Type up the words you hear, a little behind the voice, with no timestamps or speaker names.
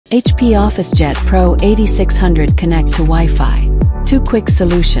HP Officejet Pro 8600 connect to Wi-Fi. 2 quick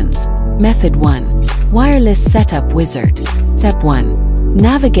solutions. Method 1. Wireless setup wizard. Step 1.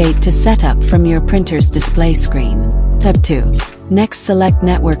 Navigate to setup from your printer's display screen. Step 2. Next select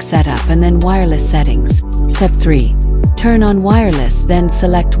network setup and then wireless settings. Step 3. Turn on wireless, then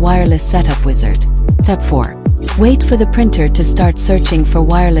select wireless setup wizard. Step 4. Wait for the printer to start searching for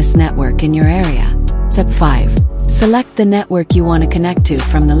wireless network in your area. Step 5. Select the network you want to connect to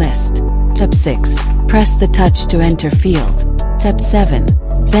from the list. Step 6. Press the touch to enter field. Step 7.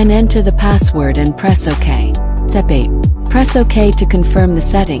 Then enter the password and press OK. Step 8. Press OK to confirm the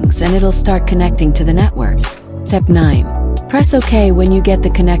settings and it'll start connecting to the network. Step 9. Press OK when you get the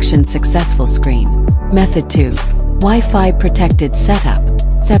connection successful screen. Method 2. Wi-Fi protected setup.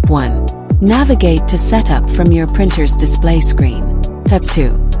 Step 1. Navigate to setup from your printer's display screen. Step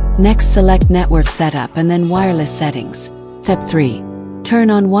 2. Next select network setup and then wireless settings. Step 3. Turn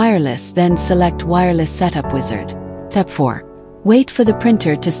on wireless, then select wireless setup wizard. Step 4. Wait for the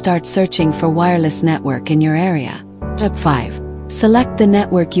printer to start searching for wireless network in your area. Step 5. Select the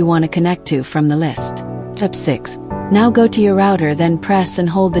network you want to connect to from the list. Step 6. Now go to your router, then press and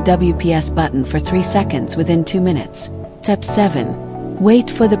hold the WPS button for 3 seconds within 2 minutes. Step 7. Wait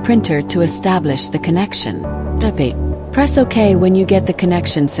for the printer to establish the connection. Step 8. Press OK when you get the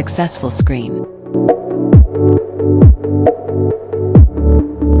connection successful screen.